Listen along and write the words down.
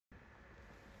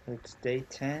It's day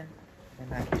 10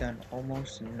 and I've done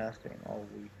almost nothing all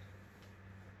week.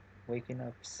 Waking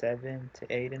up 7 to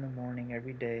 8 in the morning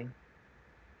every day,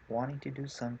 wanting to do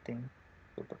something,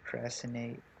 but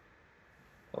procrastinate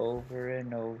over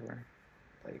and over.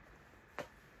 Like,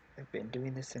 I've been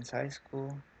doing this since high school,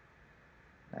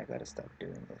 and I gotta stop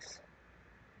doing this.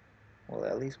 Well,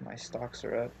 at least my stocks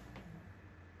are up.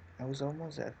 I was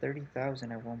almost at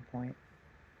 30,000 at one point,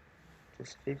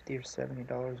 just $50 or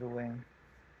 $70 away.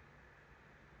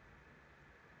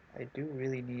 I do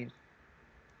really need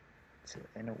to,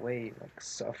 in a way, like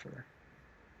suffer.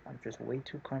 I'm just way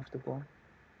too comfortable.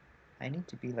 I need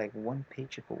to be like one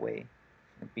paycheck away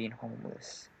from being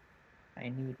homeless. I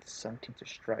need something to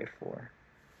strive for.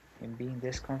 And being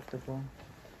this comfortable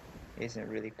isn't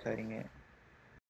really cutting it.